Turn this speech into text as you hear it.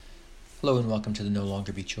Hello and welcome to the No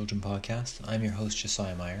Longer Be Children podcast. I'm your host,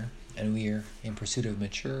 Josiah Meyer, and we are in pursuit of a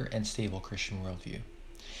mature and stable Christian worldview.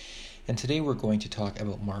 And today we're going to talk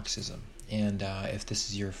about Marxism. And if this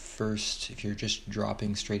is your first, if you're just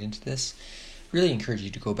dropping straight into this, really encourage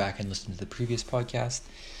you to go back and listen to the previous podcast.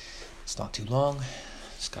 It's not too long.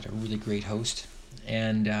 It's got a really great host.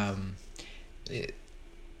 And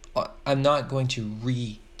I'm not going to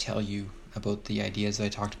retell you about the ideas that I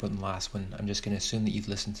talked about in the last one. I'm just going to assume that you've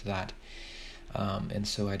listened to that. And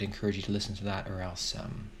so I'd encourage you to listen to that, or else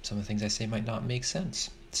some of the things I say might not make sense.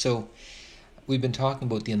 So we've been talking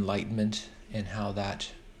about the Enlightenment and how that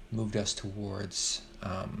moved us towards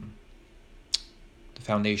the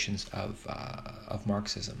foundations of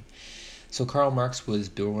Marxism. So Karl Marx was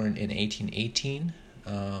born in 1818.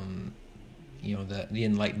 The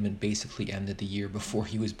Enlightenment basically ended the year before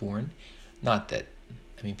he was born. Not that,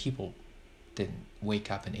 people didn't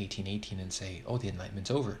wake up in 1818 and say, oh, the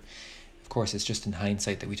Enlightenment's over. Of course, it's just in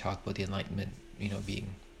hindsight that we talk about the Enlightenment,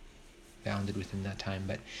 being founded within that time.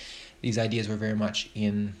 But these ideas were very much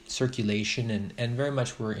in circulation and very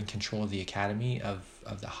much were in control of the academy, of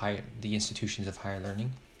the institutions of higher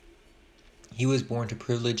learning. He was born to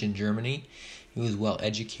privilege in Germany. He was well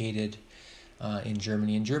educated in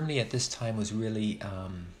Germany. And Germany at this time was really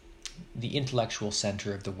the intellectual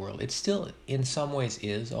center of the world. It still, in some ways,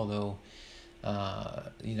 is, although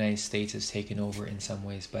the United States has taken over in some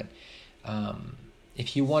ways. But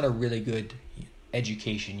if you want a really good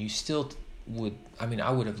education, you still would.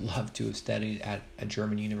 I would have loved to have studied at a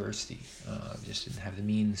German university. Just didn't have the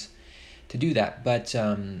means to do that. But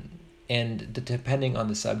depending on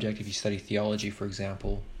the subject, if you study theology, for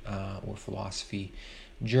example, or philosophy,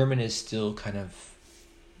 German is still kind of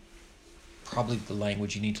probably the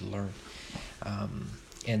language you need to learn.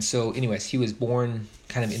 And so, anyways, he was born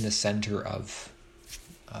kind of in the center of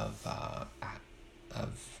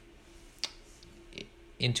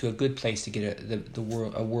into a good place to get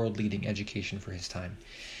a world leading education for his time.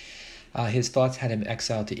 His thoughts had him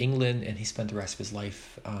exiled to England, and he spent the rest of his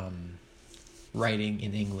life writing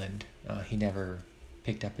in England. He never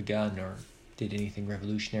picked up a gun or did anything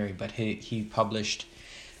revolutionary, but he published.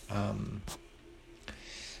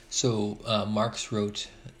 Marx wrote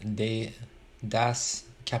Das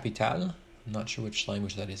Kapital. I'm not sure which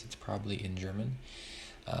language that is. It's probably in German.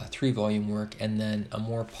 3-volume work, and then a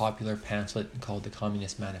more popular pamphlet called the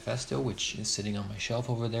Communist Manifesto, which is sitting on my shelf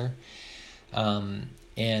over there.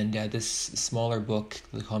 This smaller book,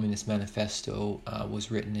 the Communist Manifesto,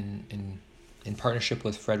 was written in partnership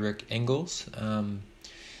with Friedrich Engels,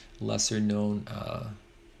 lesser known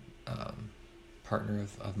partner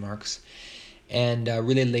of Marx, and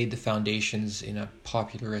really laid the foundations in a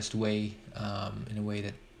popularist way, in a way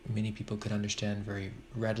that many people could understand very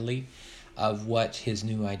readily, of what his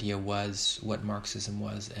new idea was, what Marxism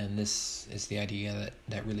was. And this is the idea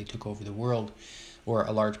that really took over the world, or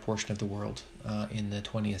a large portion of the world, in the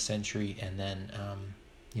 20th century, and then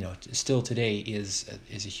still today is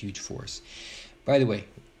a huge force. By the way,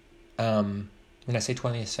 when I say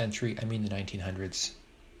 20th century, I mean the 1900s.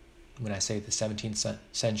 When I say the 17th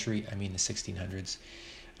century, I mean the 1600s.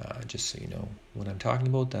 Just so you know what I'm talking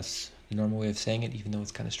about. That's the normal way of saying it, even though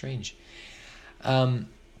it's kind of strange.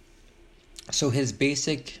 So his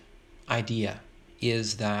basic idea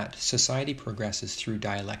is that society progresses through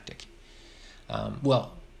dialectic.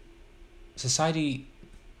 Society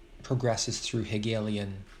progresses through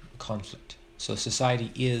Hegelian conflict. So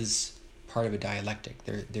society is part of a dialectic.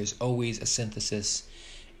 There's always a synthesis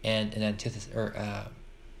and an antithesis, or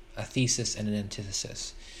a thesis and an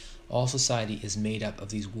antithesis. All society is made up of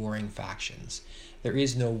these warring factions. There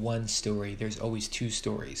is no one story. There's always two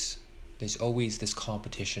stories. There's always this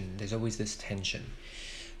competition. There's always this tension.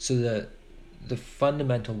 So the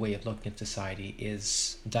fundamental way of looking at society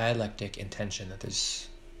is dialectic and tension. That there's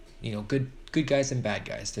good guys and bad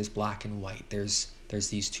guys. There's black and white. There's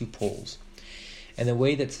these two poles. And the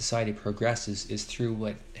way that society progresses is through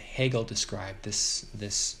what Hegel described,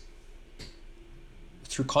 this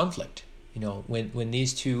through conflict. When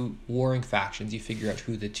these two warring factions, you figure out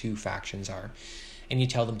who the two factions are, and you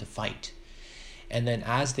tell them to fight. And then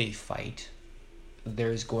as they fight,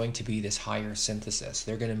 there's going to be this higher synthesis.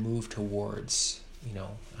 They're going to move towards,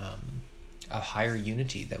 a higher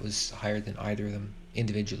unity that was higher than either of them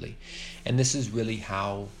individually. And this is really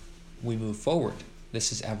how we move forward.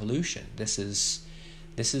 This is evolution. This is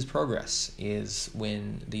progress, is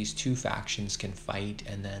when these two factions can fight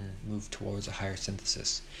and then move towards a higher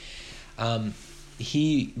synthesis.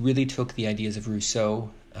 He really took the ideas of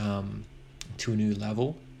Rousseau to a new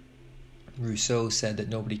level. Rousseau said that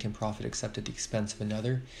nobody can profit except at the expense of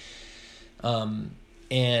another.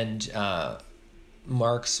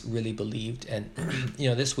 Marx really believed, and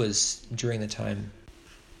this was during the time.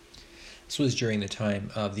 This was during the time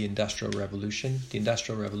of the Industrial Revolution. The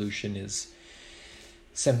Industrial Revolution is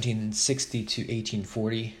 1760 to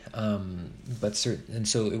 1840, and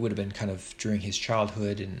so it would have been kind of during his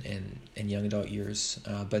childhood and young adult years.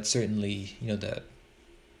 But certainly,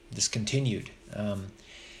 this continued.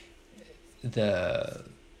 The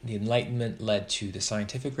Enlightenment led to the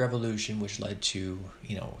Scientific Revolution, which led to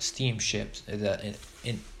steamships. The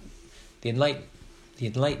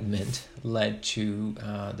Enlightenment led to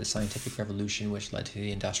the Scientific Revolution, which led to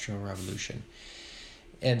the Industrial Revolution.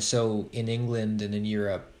 And so in England and in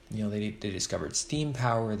Europe, they discovered steam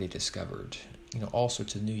power. They discovered all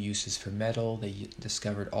sorts of new uses for metal. They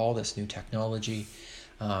discovered all this new technology,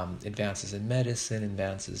 advances in medicine,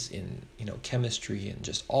 advances in chemistry, and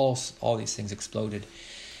just all these things exploded.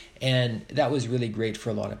 And that was really great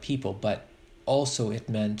for a lot of people, but also it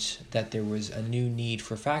meant that there was a new need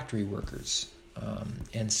for factory workers.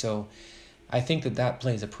 And so I think that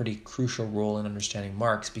plays a pretty crucial role in understanding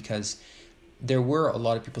Marx, because there were a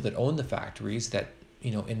lot of people that owned the factories that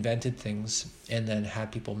invented things and then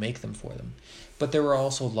had people make them for them. But there were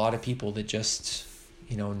also a lot of people that just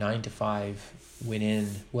 9 to 5 went in.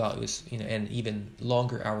 Well, it was and even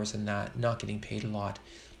longer hours than that, not getting paid a lot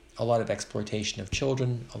of exploitation of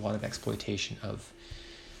children, a lot of exploitation of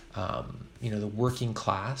the working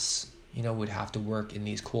class. Would have to work in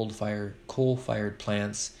these coal-fired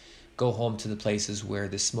plants, go home to the places where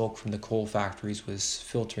the smoke from the coal factories was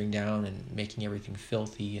filtering down and making everything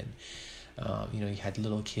filthy. And, you had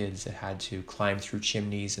little kids that had to climb through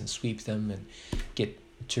chimneys and sweep them and get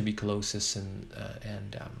tuberculosis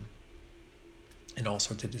and all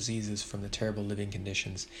sorts of diseases from the terrible living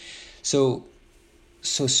conditions. So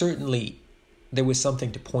certainly there was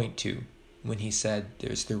something to point to when he said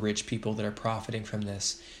there's the rich people that are profiting from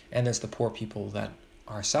this, and there's the poor people that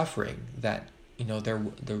are suffering, that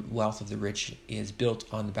the wealth of the rich is built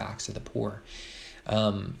on the backs of the poor.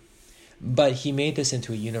 But he made this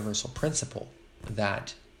into a universal principle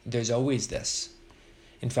that there's always this.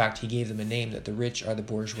 In fact, he gave them a name, that the rich are the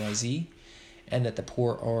bourgeoisie and that the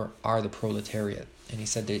poor are the proletariat. And he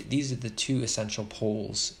said that these are the two essential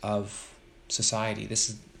poles of society.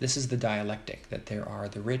 This is the dialectic, that there are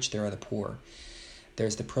the rich, there are the poor.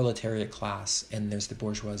 There's the proletariat class and there's the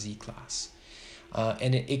bourgeoisie class.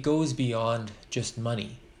 And it goes beyond just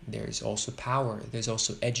money. There's also power. There's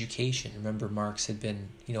also education. Remember, Marx had been,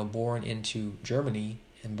 born into Germany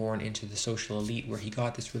and born into the social elite where he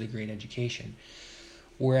got this really great education.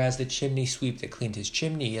 Whereas the chimney sweep that cleaned his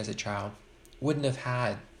chimney as a child wouldn't have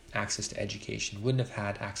had access to education, wouldn't have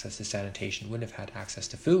had access to sanitation, wouldn't have had access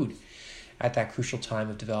to food at that crucial time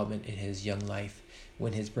of development in his young life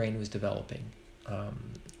when his brain was developing.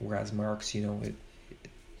 Whereas Marx,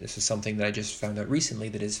 this is something that I just found out recently,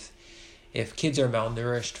 that is, if kids are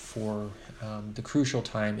malnourished for the crucial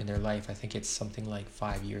time in their life, I think it's something like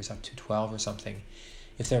 5 years up to 12 or something.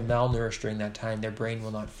 If they're malnourished during that time, their brain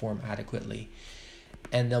will not form adequately,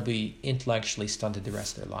 and they'll be intellectually stunted the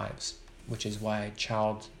rest of their lives, which is why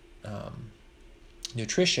child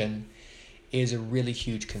nutrition is a really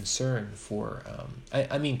huge concern for,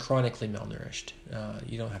 chronically malnourished.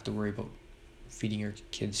 You don't have to worry about feeding your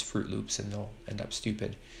kids Fruit Loops and they'll end up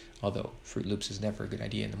stupid, although Fruit Loops is never a good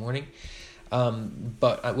idea in the morning.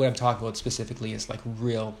 But what I'm talking about specifically is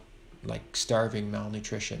real, starving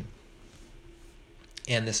malnutrition.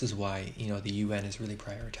 And this is why, the UN is really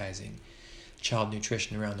prioritizing child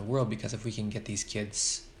nutrition around the world, because if we can get these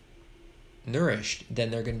kids nourished, then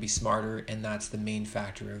they're going to be smarter, and that's the main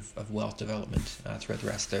factor of wealth development throughout the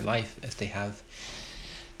rest of their life, if they have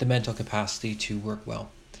the mental capacity to work well.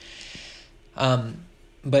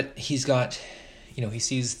 But he's got, he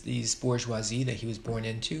sees these bourgeoisie that he was born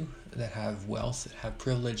into, that have wealth, that have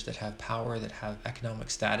privilege, that have power, that have economic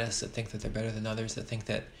status, that think that they're better than others, that think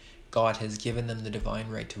that God has given them the divine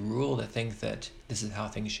right to rule, that think that this is how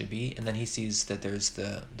things should be. And then he sees that there's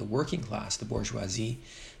the working class, the bourgeoisie,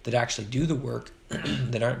 that actually do the work,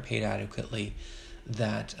 that aren't paid adequately,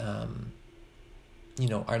 that are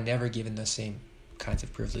never given the same kinds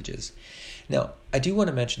of privileges. Now, I do want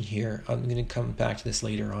to mention here, I'm going to come back to this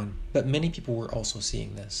later on, but many people were also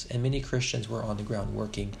seeing this, and many Christians were on the ground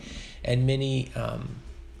working, and many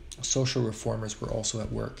social reformers were also at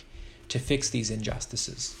work to fix these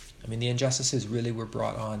injustices. The injustices really were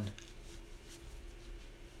brought on.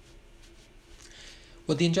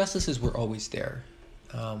 Well, the injustices were always there,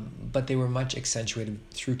 but they were much accentuated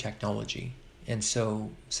through technology. And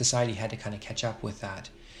so society had to kind of catch up with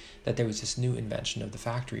that there was this new invention of the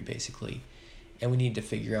factory, basically. And we needed to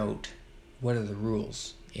figure out what are the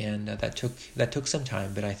rules. And that took some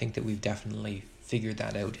time, but I think that we've definitely figured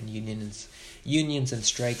that out, and unions and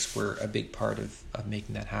strikes were a big part of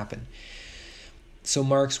making that happen. So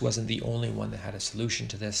Marx wasn't the only one that had a solution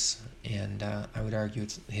to this, and I would argue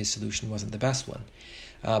his solution wasn't the best one.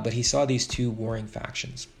 But he saw these two warring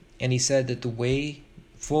factions, and he said that the way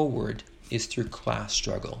forward is through class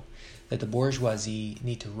struggle, that the bourgeoisie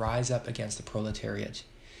need to rise up against the proletariat.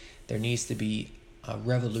 There needs to be a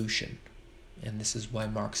revolution, and this is why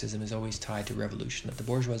Marxism is always tied to revolution, that the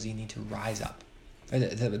bourgeoisie need to rise up, or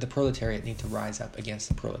the proletariat need to rise up against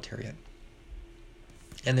the proletariat.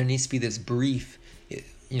 And there needs to be this brief,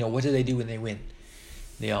 what do they do when they win?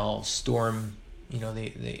 They all storm,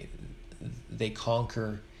 they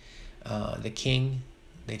conquer the king,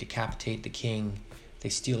 they decapitate the king, they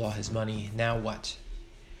steal all his money. Now what?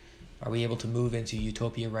 Are we able to move into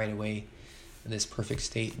utopia right away, this perfect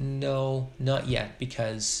state? No, not yet,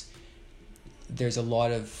 because there's a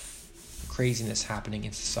lot of craziness happening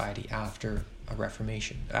in society after a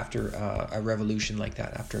reformation, after a revolution like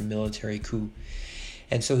that, after a military coup.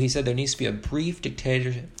 And so he said there needs to be a brief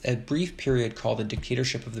period called the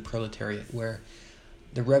dictatorship of the proletariat, where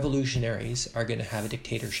the revolutionaries are going to have a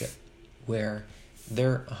dictatorship, where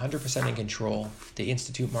they're 100% in control. They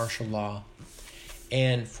institute martial law,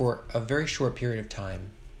 and for a very short period of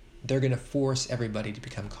time, they're going to force everybody to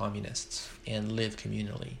become communists and live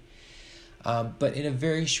communally. But in a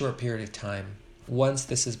very short period of time, once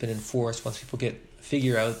this has been enforced, once people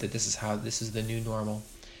figure out that this is the new normal,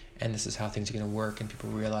 and this is how things are going to work, and people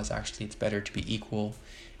realize actually it's better to be equal,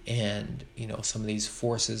 and some of these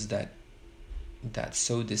forces that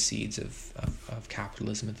sowed the seeds of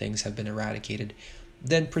capitalism and things have been eradicated,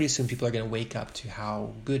 then pretty soon people are going to wake up to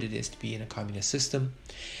how good it is to be in a communist system,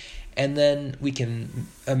 and then we can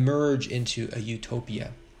emerge into a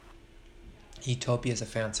utopia. Utopia is a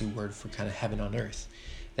fancy word for kind of heaven on earth,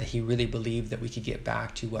 that he really believed that we could get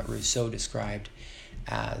back to what Rousseau described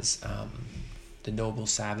as the noble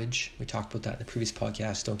savage. We talked about that in the previous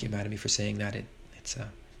podcast. Don't get mad at me for saying that. It's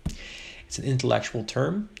an intellectual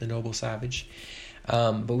term, the noble savage.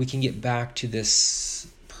 But we can get back to this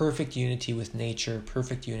perfect unity with nature,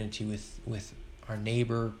 perfect unity with our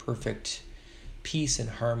neighbor, perfect peace and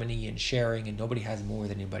harmony and sharing, and nobody has more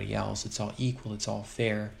than anybody else. It's all equal, it's all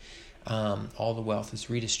fair. All the wealth is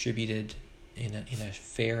redistributed in a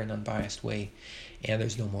fair and unbiased way, and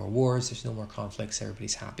there's no more wars, there's no more conflicts,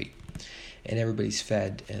 everybody's happy, and everybody's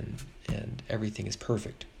fed, and everything is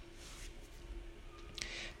perfect.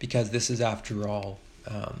 Because this is, after all,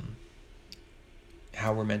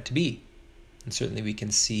 how we're meant to be. And certainly we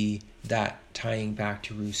can see that tying back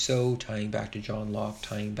to Rousseau, tying back to John Locke,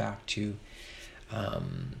 tying back to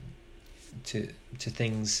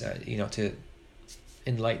things, to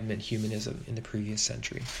Enlightenment humanism in the previous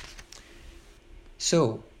century.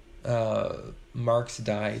 So, Marx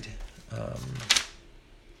died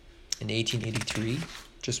in 1883,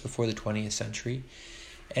 just before the 20th century,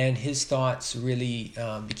 and his thoughts really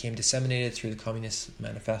became disseminated through the Communist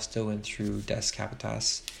Manifesto and through Des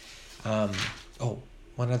Capitas.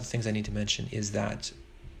 One of the things I need to mention is that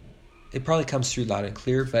it probably comes through loud and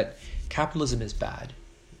clear, but capitalism is bad.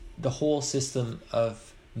 The whole system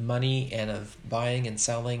of money and of buying and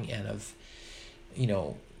selling and of,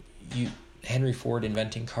 Henry Ford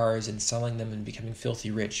inventing cars and selling them and becoming filthy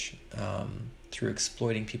rich through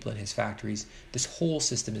exploiting people in his factories. This whole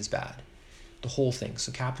system is bad. The whole thing.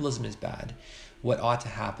 So capitalism is bad. What ought to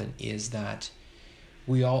happen is that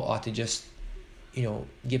we all ought to just,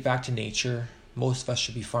 get back to nature. Most of us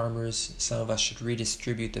should be farmers. Some of us should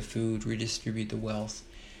redistribute the food, redistribute the wealth.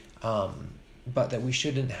 But that we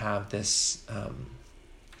shouldn't have this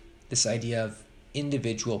idea of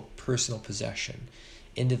individual personal possession,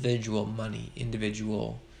 individual money,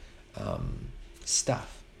 individual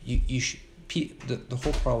stuff. The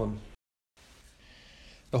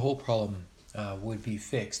whole problem would be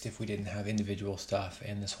fixed if we didn't have individual stuff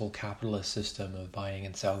and this whole capitalist system of buying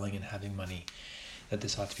and selling and having money. That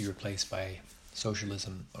this ought to be replaced by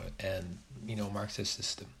socialism and Marxist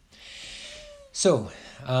system. So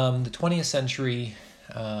the 20th century,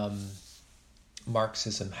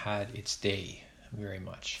 Marxism had its day very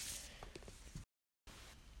much.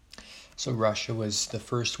 So Russia was the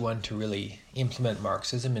first one to really implement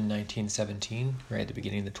Marxism in 1917, right at the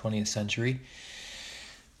beginning of the 20th century.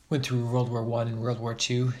 Went through World War I and World War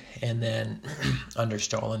II, and then under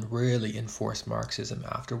Stalin really enforced Marxism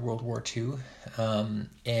after World War II,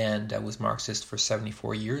 and was Marxist for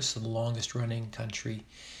 74 years, so the longest running country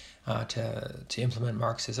to implement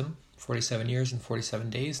Marxism, 47 years and 47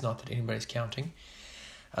 days, not that anybody's counting,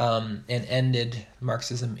 and ended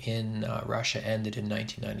Marxism in Russia ended in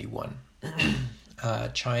 1991.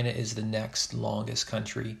 China is the next longest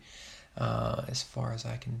country as far as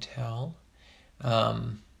I can tell.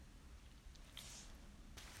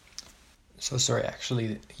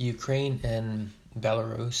 Actually, Ukraine and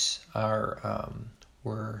Belarus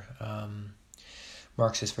were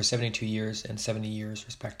Marxist for 72 years and 70 years,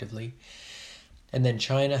 respectively. And then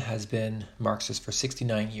China has been Marxist for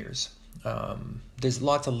 69 years. There's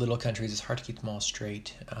lots of little countries, it's hard to keep them all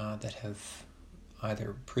straight, that have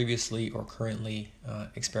either previously or currently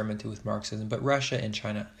experimented with Marxism. But Russia and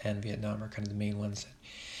China and Vietnam are kind of the main ones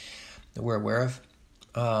that we're aware of.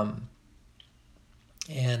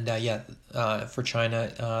 For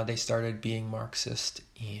China, they started being Marxist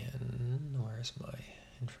in, where's my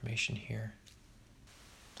information here?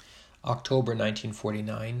 October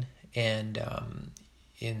 1949, and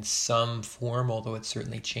in some form, although it's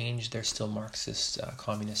certainly changed, they're still Marxist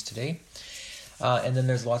communists today. And then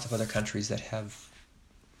there's lots of other countries that have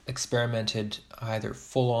experimented either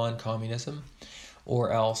full-on communism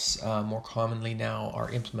or else more commonly now are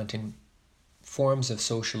implementing forms of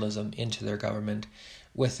socialism into their government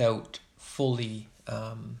without fully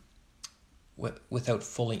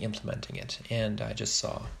implementing it. And I just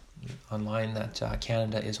saw online that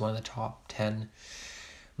Canada is one of the top 10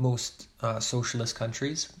 most socialist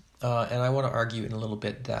countries. And I want to argue in a little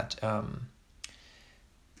bit that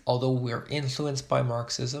although we're influenced by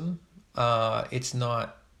Marxism, it's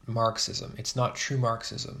not Marxism. It's not true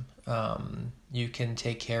Marxism. You can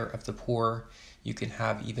take care of the poor. You can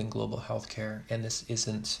have even global health care. And this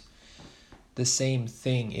isn't the same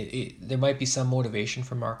thing. There might be some motivation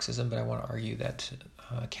for Marxism, but I want to argue that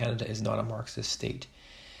Canada is not a Marxist state.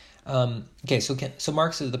 So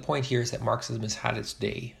Marxism. The point here is that Marxism has had its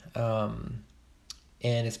day, and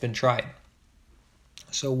it's been tried.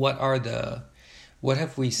 So what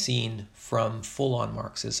have we seen from full-on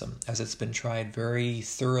Marxism as it's been tried very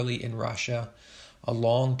thoroughly in Russia? A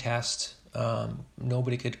long test.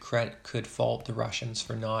 Nobody could fault the Russians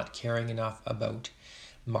for not caring enough about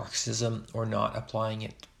Marxism or not applying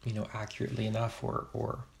it, accurately enough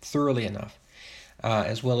or thoroughly enough,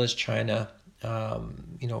 as well as China.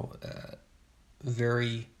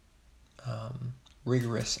 Very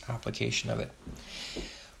rigorous application of it.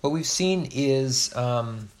 What we've seen is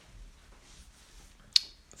 5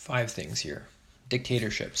 things here.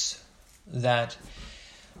 Dictatorships. That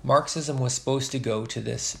Marxism was supposed to go to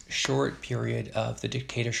this short period of the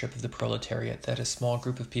dictatorship of the proletariat, that a small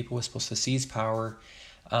group of people was supposed to seize power,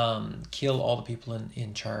 kill all the people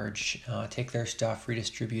in charge, take their stuff,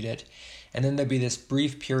 redistribute it, and then there'd be this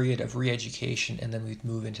brief period of re-education, and then we'd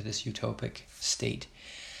move into this utopic state.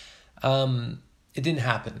 It didn't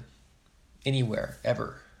happen anywhere,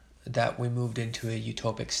 ever, that we moved into a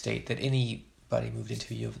utopic state, that anybody moved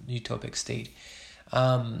into a utopic state.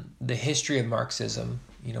 The history of Marxism,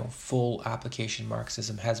 full application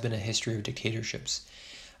Marxism, has been a history of dictatorships.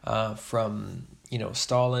 From,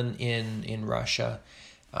 Stalin in Russia,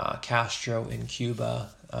 Castro in Cuba,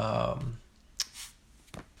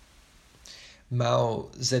 Mao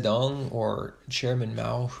Zedong, or Chairman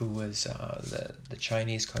Mao, who was the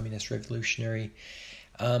Chinese Communist Revolutionary.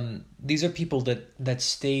 These are people that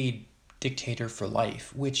stayed dictator for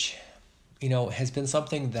life, which, has been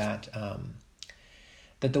something that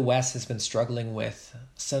the West has been struggling with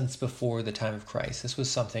since before the time of Christ. This was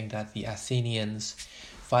something that the Athenians,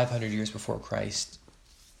 500 years before Christ,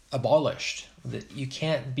 abolished. That you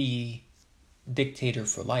can't be dictator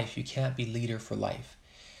for life. You can't be leader for life.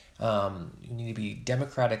 You need to be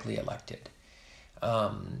democratically elected.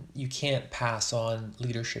 You can't pass on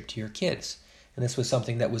leadership to your kids. And this was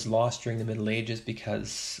something that was lost during the Middle Ages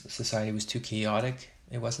because society was too chaotic.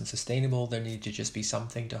 It wasn't sustainable. There needed to just be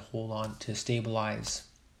something to hold on to stabilize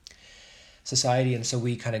society. And so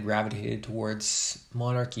we kind of gravitated towards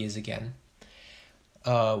monarchies again,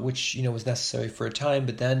 which, was necessary for a time,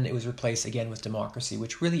 but then it was replaced again with democracy,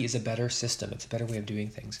 which really is a better system. It's a better way of doing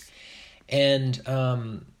things. And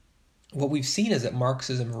what we've seen is that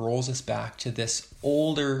Marxism rolls us back to this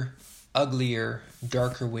older, uglier,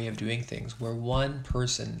 darker way of doing things, where one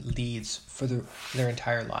person leads for their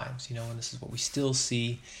entire lives, and this is what we still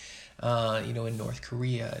see, in North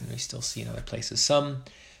Korea, and we still see in other places.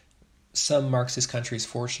 Some Marxist countries,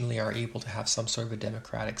 fortunately, are able to have some sort of a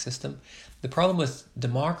democratic system. The problem with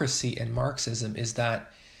democracy and Marxism is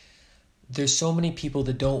that there's so many people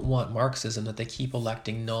that don't want Marxism that they keep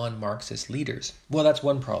electing non-Marxist leaders. Well, that's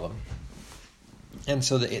one problem. And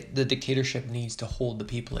so the dictatorship needs to hold the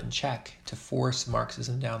people in check to force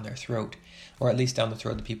Marxism down their throat, or at least down the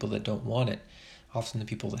throat of the people that don't want it. Often the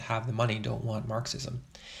people that have the money don't want Marxism.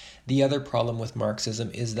 The other problem with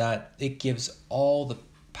Marxism is that it gives all the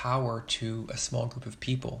power to a small group of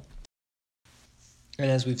people. And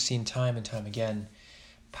as we've seen time and time again,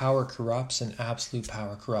 power corrupts and absolute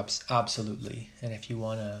power corrupts absolutely. And if you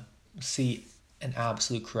want to see an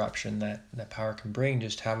absolute corruption that power can bring,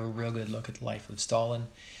 just have a real good look at the life of Stalin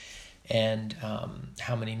and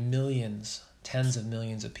how many millions, tens of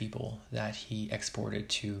millions of people that he exported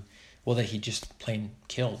to, well, that he just plain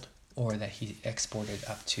killed, or that he exported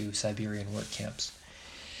up to Siberian work camps.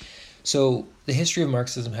 So the history of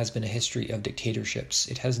Marxism has been a history of dictatorships.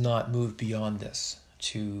 It has not moved beyond this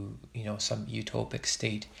to, some utopic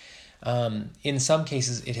state. In some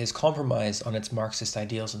cases, it has compromised on its Marxist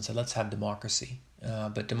ideals and said, let's have democracy.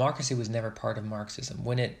 But democracy was never part of Marxism.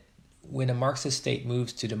 When a Marxist state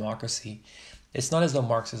moves to democracy, it's not as though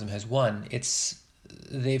Marxism has won.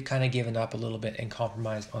 They've kind of given up a little bit and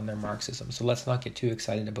compromised on their Marxism. So let's not get too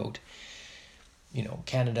excited about,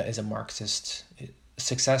 Canada is a Marxist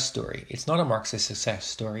success story. It's not a Marxist success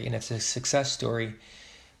story, and it's a success story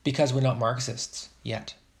because we're not Marxists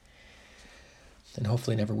yet, and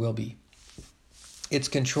hopefully never will be. It's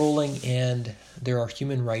controlling, and there are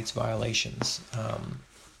human rights violations.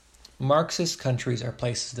 Marxist countries are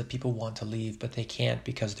places that people want to leave, but they can't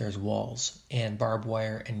because there's walls and barbed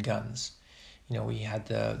wire and guns. We had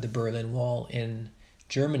the Berlin Wall in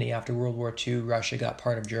Germany after World War II. Russia got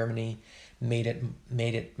part of Germany, made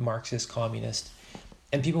it Marxist, communist,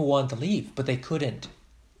 and people wanted to leave, but they couldn't.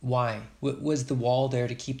 Why? Was the wall there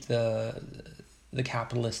to keep the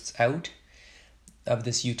capitalists out of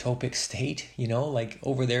this utopic state? Like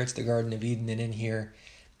over there it's the Garden of Eden, and in here,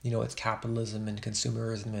 it's capitalism and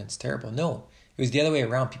consumerism, and it's terrible. No, it was the other way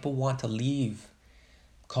around. People want to leave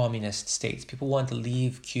communist states. People want to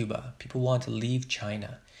leave Cuba. People want to leave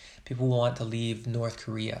China. People want to leave North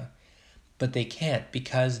Korea. But they can't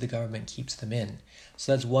because the government keeps them in.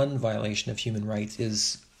 So that's one violation of human rights,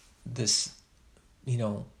 is this,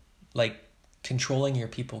 like controlling your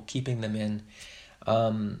people, keeping them in.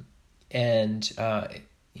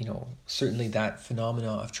 Certainly that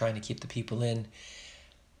phenomena of trying to keep the people in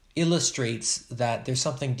illustrates that there's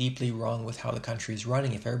something deeply wrong with how the country is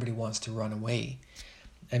running if everybody wants to run away.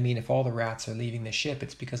 I mean, if all the rats are leaving the ship,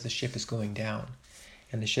 it's because the ship is going down.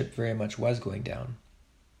 And the ship very much was going down.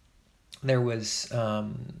 There was,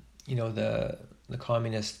 the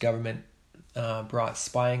communist government brought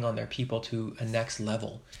spying on their people to a next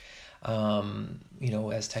level.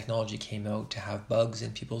 As technology came out, to have bugs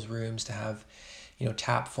in people's rooms, to have,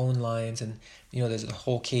 tap phone lines, and, there's the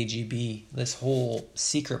whole KGB, this whole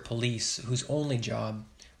secret police whose only job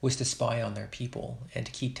was to spy on their people and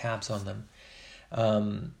to keep tabs on them.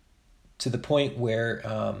 To the point where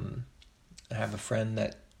I have a friend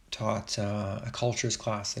that taught a cultures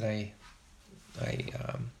class that I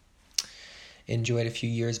enjoyed a few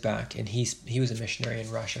years back, and he was a missionary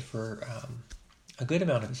in Russia for a good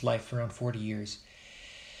amount of his life, around 40 years.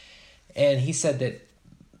 And he said that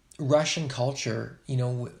Russian culture,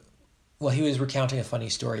 he was recounting a funny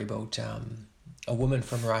story about a woman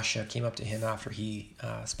from Russia came up to him after he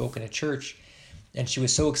spoke in a church, and she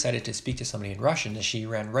was so excited to speak to somebody in Russian that she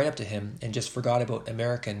ran right up to him and just forgot about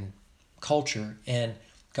American culture and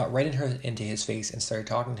got right into his face and started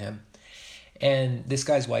talking to him. And this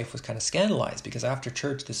guy's wife was kind of scandalized because after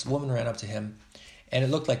church, this woman ran up to him, and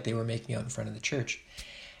it looked like they were making out in front of the church.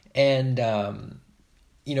 And,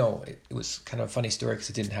 it was kind of a funny story because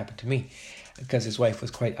it didn't happen to me, because his wife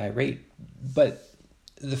was quite irate. But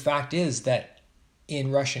the fact is that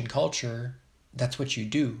in Russian culture, that's what you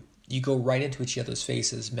do. You go right into each other's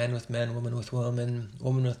faces, men with men, women with women,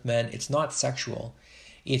 women with men. It's not sexual.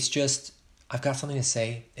 It's just, I've got something to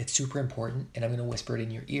say. It's super important, and I'm going to whisper it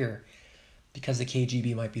in your ear because the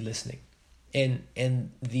KGB might be listening.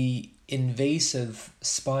 And the invasive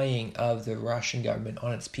spying of the Russian government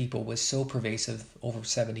on its people was so pervasive over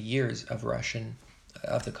 70 years of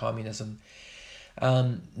the communism,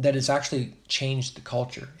 that it's actually changed the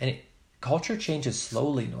culture. And culture changes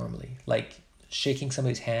slowly normally, like shaking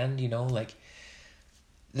somebody's hand, like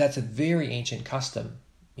that's a very ancient custom.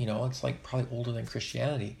 It's like probably older than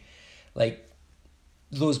Christianity. Like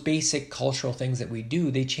those basic cultural things that we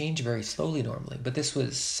do, they change very slowly normally. But this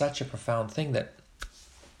was such a profound thing that,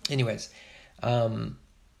 anyways,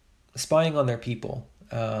 spying on their people.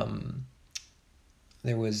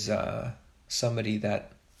 There was somebody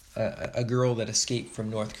that, a girl that escaped from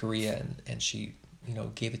North Korea, and she,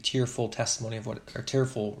 gave a tearful testimony of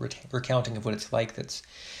tearful recounting of what it's like. That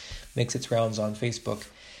makes its rounds on Facebook,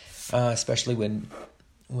 especially when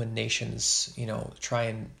nations, try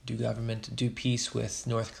and do peace with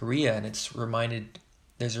North Korea, and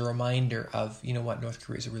there's a reminder of, North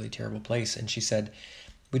Korea is a really terrible place. And she said,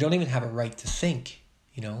 we don't even have a right to think,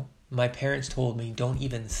 my parents told me, don't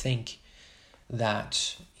even think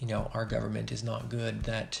that, our government is not good,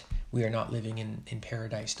 that we are not living in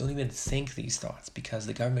paradise. Don't even think these thoughts, because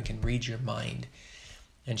the government can read your mind.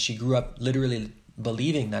 And she grew up literally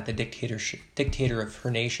believing that the dictator of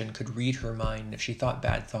her nation could read her mind. If she thought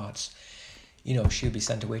bad thoughts, she would be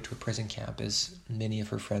sent away to a prison camp, as many of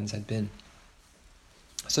her friends had been.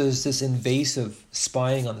 So there's this invasive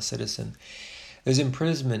spying on the citizen. There's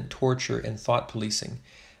imprisonment, torture, and thought policing.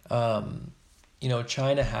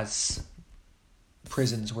 China has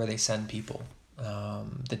prisons where they send people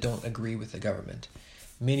that don't agree with the government.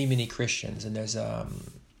 Many Christians, and there's a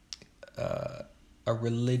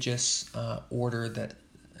religious order,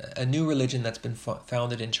 a new religion that's been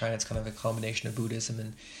founded in China. It's kind of a combination of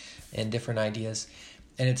Buddhism and different ideas,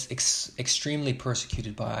 and it's extremely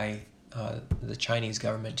persecuted by the Chinese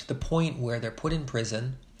government, to the point where they're put in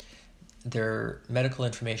prison, their medical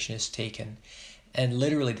information is taken, and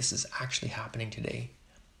literally this is actually happening today.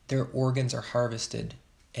 Their organs are harvested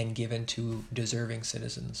and given to deserving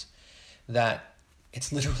citizens. That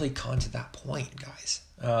it's literally gone to that point, guys,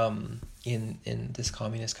 in this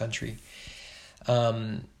communist country.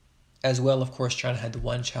 As well, of course, China had the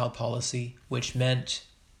one-child policy, which meant,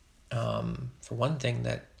 for one thing,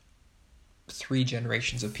 that 3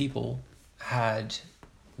 generations of people had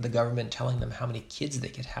the government telling them how many kids they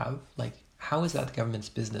could have. Like, how is that the government's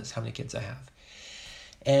business, how many kids I have?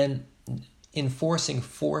 And enforcing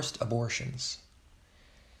forced abortions.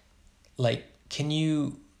 Like, can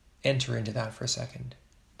you enter into that for a second?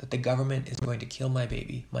 That the government is going to kill my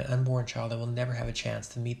baby, my unborn child. I will never have a chance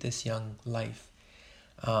to meet this young life.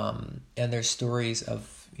 And there's stories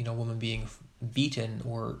of, women being beaten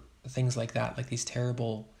or things like that, like these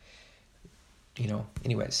terrible,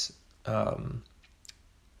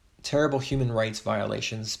 terrible human rights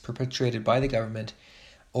violations perpetrated by the government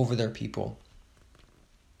over their people.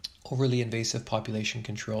 Overly invasive population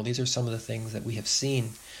control. These are some of the things that we have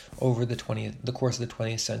seen over the course of the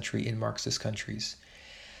 20th century in Marxist countries.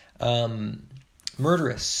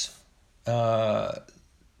 Murderous. The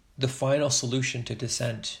final solution to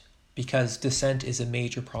dissent, because dissent is a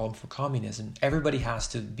major problem for communism. Everybody has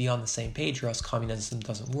to be on the same page, or else communism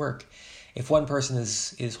doesn't work. If one person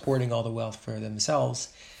is hoarding all the wealth for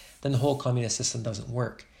themselves, then the whole communist system doesn't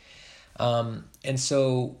work. And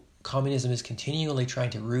so communism is continually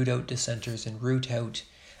trying to root out dissenters and root out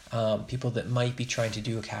people that might be trying to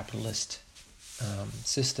do a capitalist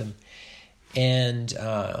system. And,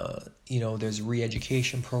 there's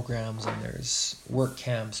re-education programs and there's work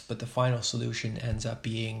camps, but the final solution ends up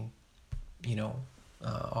being,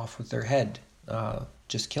 off with their head,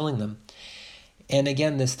 just killing them. And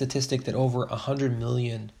again, the statistic that over 100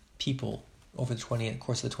 million people over the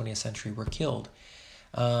course of the 20th century were killed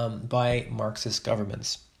by Marxist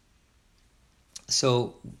governments.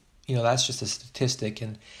 So, that's just a statistic.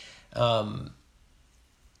 And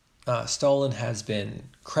Stalin has been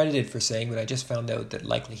credited for saying, but I just found out that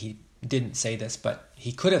likely he didn't say this, but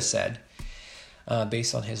he could have said,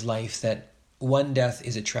 based on his life, that one death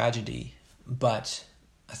is a tragedy, but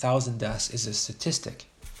 1,000 deaths is a statistic.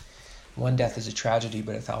 One death is a tragedy,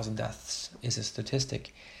 but 1,000 deaths is a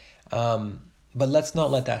statistic. But let's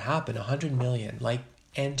not let that happen. 100 million,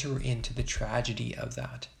 enter into the tragedy of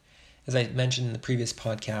that. As I mentioned in the previous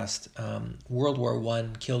podcast, World War I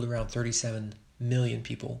killed around 37 million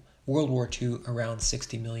people. World War II, around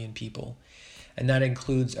 60 million people. And that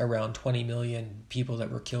includes around 20 million people that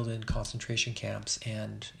were killed in concentration camps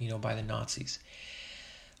and, by the Nazis.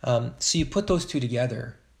 So you put those two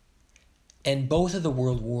together, and both of the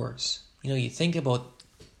world wars, you think about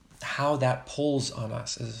how that pulls on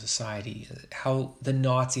us as a society, how the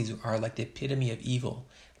Nazis are like the epitome of evil.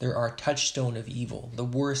 They're our touchstone of evil, the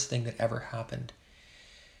worst thing that ever happened.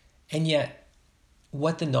 And yet,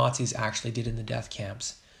 what the Nazis actually did in the death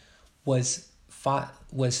camps was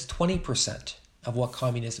 20% of what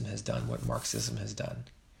communism has done, what Marxism has done.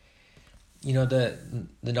 The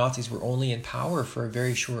Nazis were only in power for a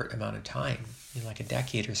very short amount of time, like a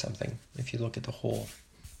decade or something, if you look at the whole.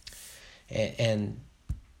 And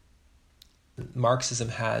Marxism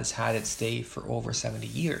has had its day for over 70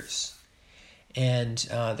 years. And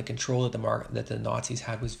the control that the Nazis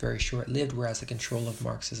had was very short-lived, whereas the control of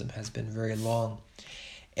Marxism has been very long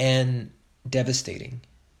and devastating,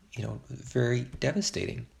 very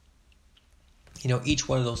devastating. Each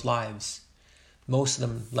one of those lives, most of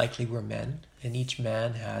them likely were men, and each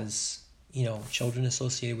man has, children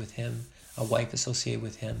associated with him, a wife associated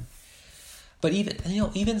with him. But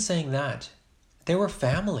even saying that, there were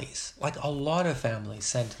families, like a lot of families,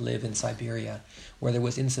 sent to live in Siberia where there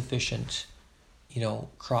was insufficient,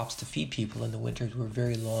 crops to feed people, and the winters were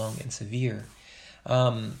very long and severe.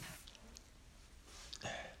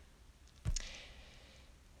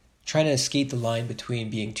 trying to skate the line between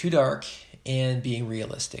being too dark and being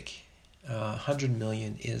realistic. 100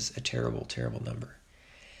 million is a terrible, terrible number.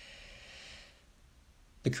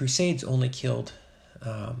 The Crusades only killed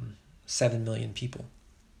 7 million people,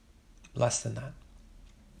 less than that.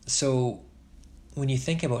 So when you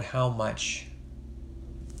think about how much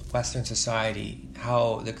Western society,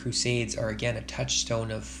 how the Crusades are again a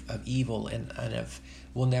touchstone of evil and of,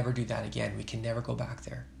 we'll never do that again, we can never go back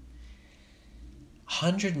there.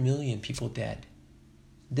 100 million people dead.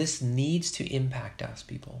 This needs to impact us,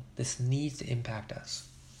 people. This needs to impact us.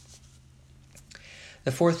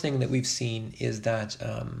 The fourth thing that we've seen is that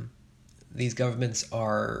these governments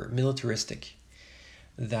are militaristic.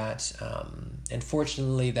 That,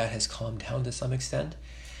 unfortunately, that has calmed down to some extent.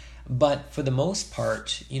 But for the most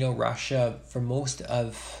part, Russia, for most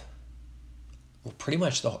of, pretty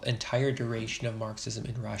much the entire duration of Marxism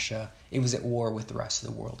in Russia, it was at war with the rest of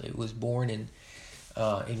the world. It was born in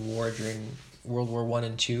war during World War I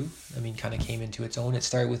and II. Kind of came into its own. It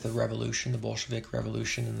started with the revolution, the Bolshevik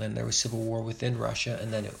Revolution, and then there was civil war within Russia,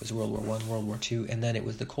 and then it was World War I, World War II, and then it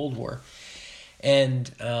was the Cold War.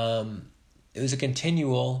 And it was a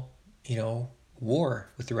continual, war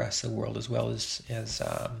with the rest of the world, as well as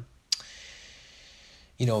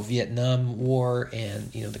Vietnam War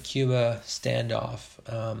and, the Cuba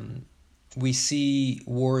standoff. We see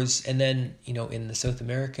wars, and then, in the South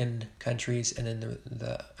American countries and in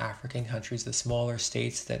the African countries, the smaller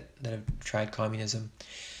states that have tried communism,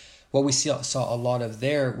 what we saw a lot of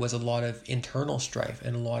there was a lot of internal strife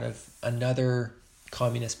and a lot of another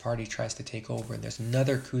communist party tries to take over, and there's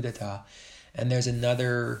another coup d'etat, and there's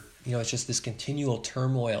another, it's just this continual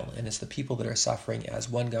turmoil, and it's the people that are suffering as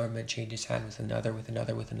one government changes hand with another, with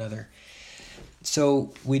another, with another.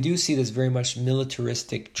 So we do see this very much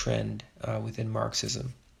militaristic trend within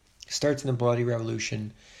Marxism. It starts in the Bloody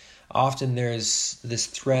Revolution. Often there's this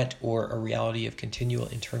threat or a reality of continual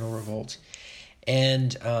internal revolt,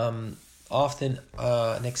 and often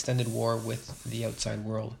an extended war with the outside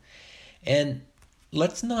world. And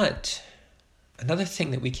another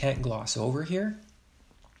thing that we can't gloss over here,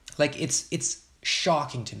 it's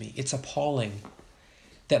shocking to me, it's appalling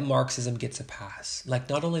that Marxism gets a pass.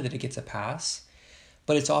 Not only that it gets a pass,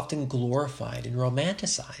 but it's often glorified and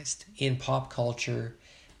romanticized in pop culture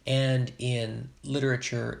and in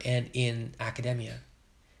literature and in academia.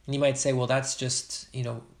 And you might say, well, that's just,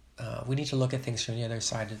 we need to look at things from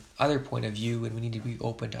the other point of view, and we need to be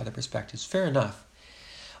open to other perspectives. Fair enough.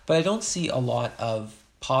 But I don't see a lot of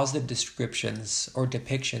positive descriptions or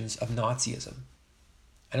depictions of Nazism.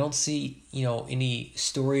 I don't see, any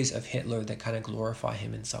stories of Hitler that kind of glorify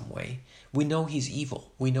him in some way. We know he's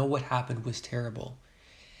evil. We know what happened was terrible.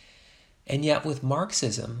 And yet with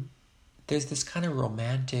Marxism, there's this kind of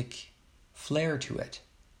romantic flair to it.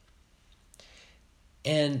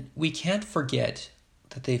 And we can't forget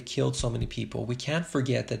that they've killed so many people. We can't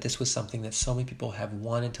forget that this was something that so many people have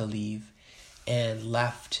wanted to leave and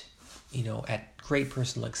left, at great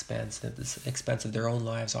personal expense, at the expense of their own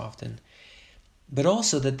lives often. But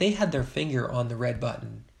also that they had their finger on the red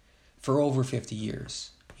button for over 50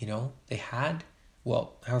 years. They had,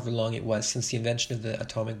 however long it was since the invention of the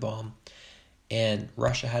atomic bomb, and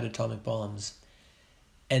Russia had atomic bombs,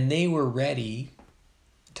 and they were ready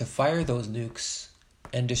to fire those nukes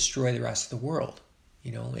and destroy the rest of the world.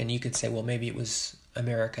 And you could say, well, maybe it was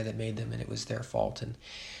America that made them and it was their fault and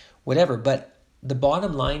whatever. But the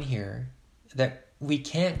bottom line here that we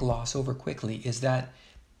can't gloss over quickly is that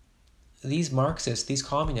these Marxists, these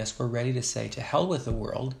communists, were ready to say, to hell with the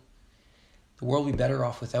world will be better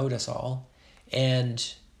off without us all.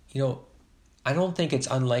 And, I don't think it's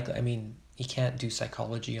unlikely, you can't do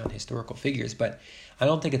psychology on historical figures, but I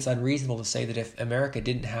don't think it's unreasonable to say that if America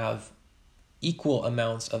didn't have equal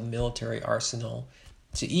amounts of military arsenal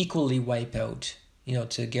to equally wipe out,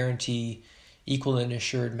 to guarantee equal and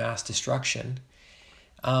assured mass destruction,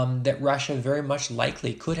 that Russia very much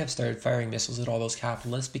likely could have started firing missiles at all those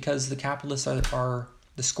capitalists, because the capitalists are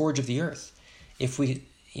the scourge of the earth.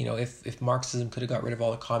 If Marxism could have got rid of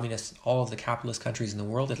all the communists, all of the capitalist countries in the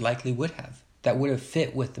world, it likely would have. That would have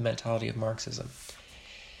fit with the mentality of Marxism.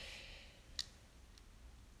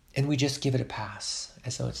 And we just give it a pass,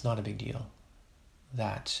 as though it's not a big deal.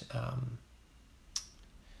 That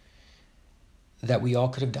we all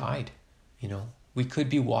could have died, We could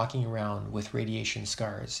be walking around with radiation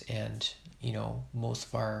scars and, most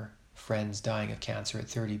of our friends dying of cancer at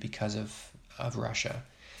 30 because of Russia.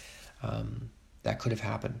 That could have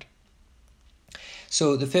happened.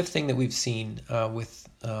 So the fifth thing that we've seen with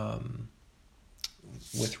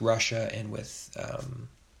Russia and with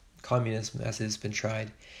communism as it has been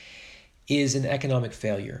tried is an economic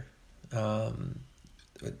failure.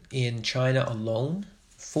 in China alone,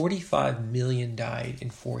 45 million died in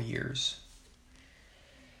 4 years.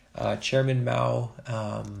 Chairman Mao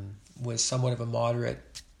was somewhat of a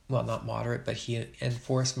moderate, well, not moderate, but he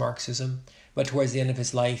enforced Marxism. But towards the end of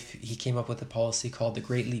his life, he came up with a policy called the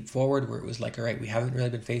Great Leap Forward, where it was like, all right, we haven't really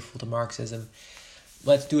been faithful to Marxism.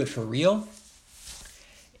 Let's do it for real.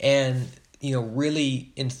 And,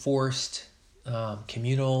 really enforced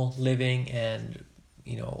communal living, and,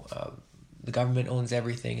 the government owns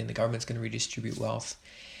everything and the government's going to redistribute wealth.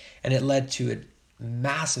 And it led to a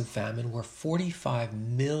massive famine where 45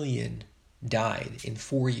 million died in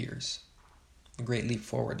 4 years. A Great Leap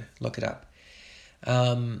Forward. Look it up.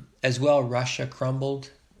 As well, Russia crumbled,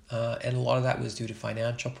 and a lot of that was due to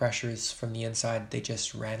financial pressures from the inside. They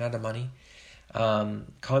just ran out of money.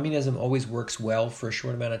 Communism always works well for a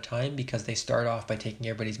short amount of time because they start off by taking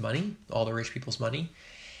everybody's money, all the rich people's money,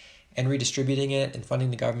 and redistributing it and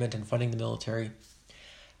funding the government and funding the military.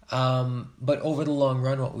 But over the long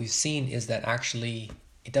run, what we've seen is that actually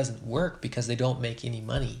it doesn't work because they don't make any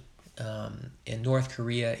money. And North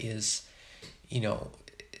Korea is,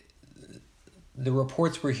 the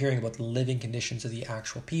reports we're hearing about the living conditions of the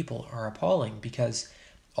actual people are appalling because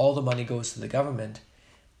all the money goes to the government,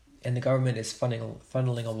 and the government is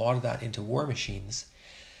funneling a lot of that into war machines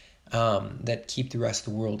that keep the rest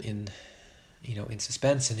of the world in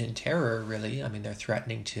suspense and in terror, really. I mean, they're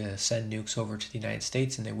threatening to send nukes over to the United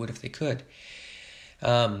States, and they would if they could.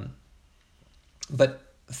 But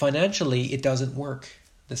financially, it doesn't work.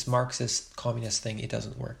 This Marxist communist thing, it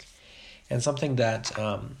doesn't work. And something that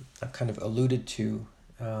I've kind of alluded to,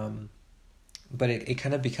 but it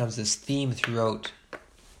kind of becomes this theme throughout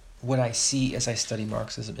what I see as I study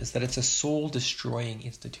Marxism, is that it's a soul-destroying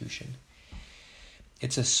institution.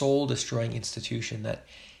 It's a soul-destroying institution, that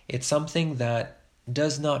it's something that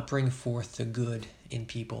does not bring forth the good in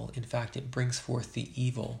people. In fact, it brings forth the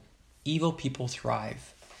evil. Evil people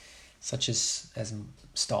thrive, such as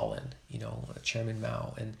Stalin, Chairman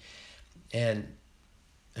Mao, and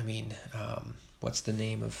I mean, what's the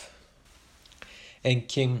name of, and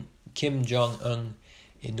Kim Jong-un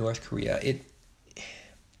in North Korea.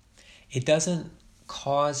 It doesn't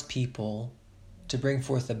cause people to bring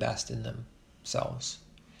forth the best in themselves.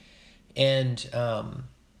 And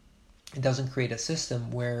it doesn't create a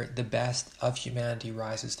system where the best of humanity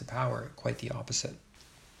rises to power. Quite the opposite.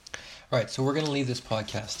 All right, so we're going to leave this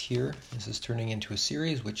podcast here. This is turning into a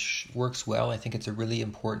series, which works well. I think it's a really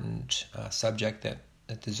important subject that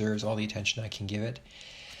deserves all the attention I can give it.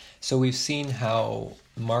 So we've seen how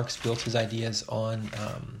Marx built his ideas on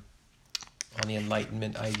the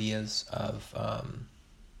Enlightenment ideas of,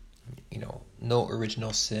 no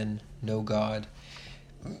original sin, no God,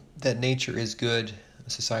 that nature is good,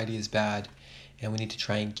 society is bad, and we need to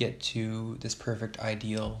try and get to this perfect,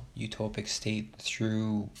 ideal, utopic state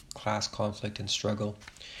through class conflict and struggle.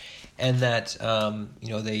 And that,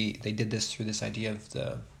 they did this through this idea of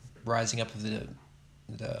the rising up of the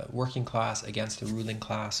working class against the ruling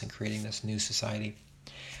class and creating this new society.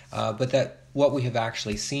 But that what we have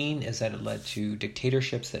actually seen is that it led to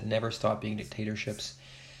dictatorships that never stopped being dictatorships,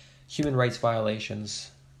 human rights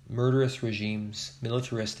violations, murderous regimes,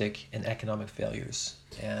 militaristic, and economic failures.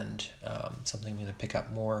 And something I'm going to pick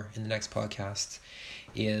up more in the next podcast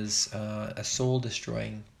is a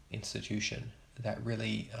soul-destroying institution that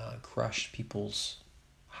really crushed people's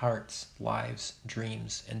hearts, lives,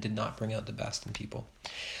 dreams, and did not bring out the best in people.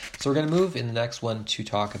 So we're going to move in the next one to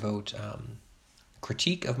talk about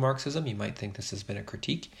critique of Marxism. You might think this has been a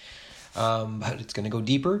critique, but it's going to go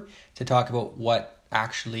deeper to talk about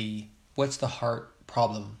what's the heart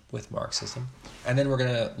problem with Marxism. And then we're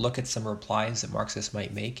going to look at some replies that Marxists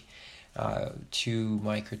might make to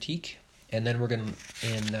my critique. And then we're going to,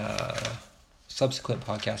 in subsequent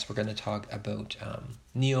podcasts, we're going to talk about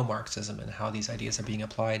neo-Marxism and how these ideas are being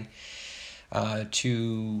applied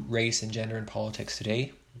to race and gender and politics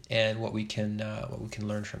today, and what we can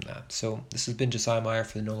learn from that. So this has been Josiah Meyer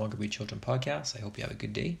for the No Longer We Children podcast. I hope you have a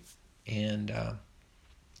good day, and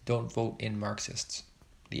don't vote in Marxists.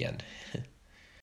 The end.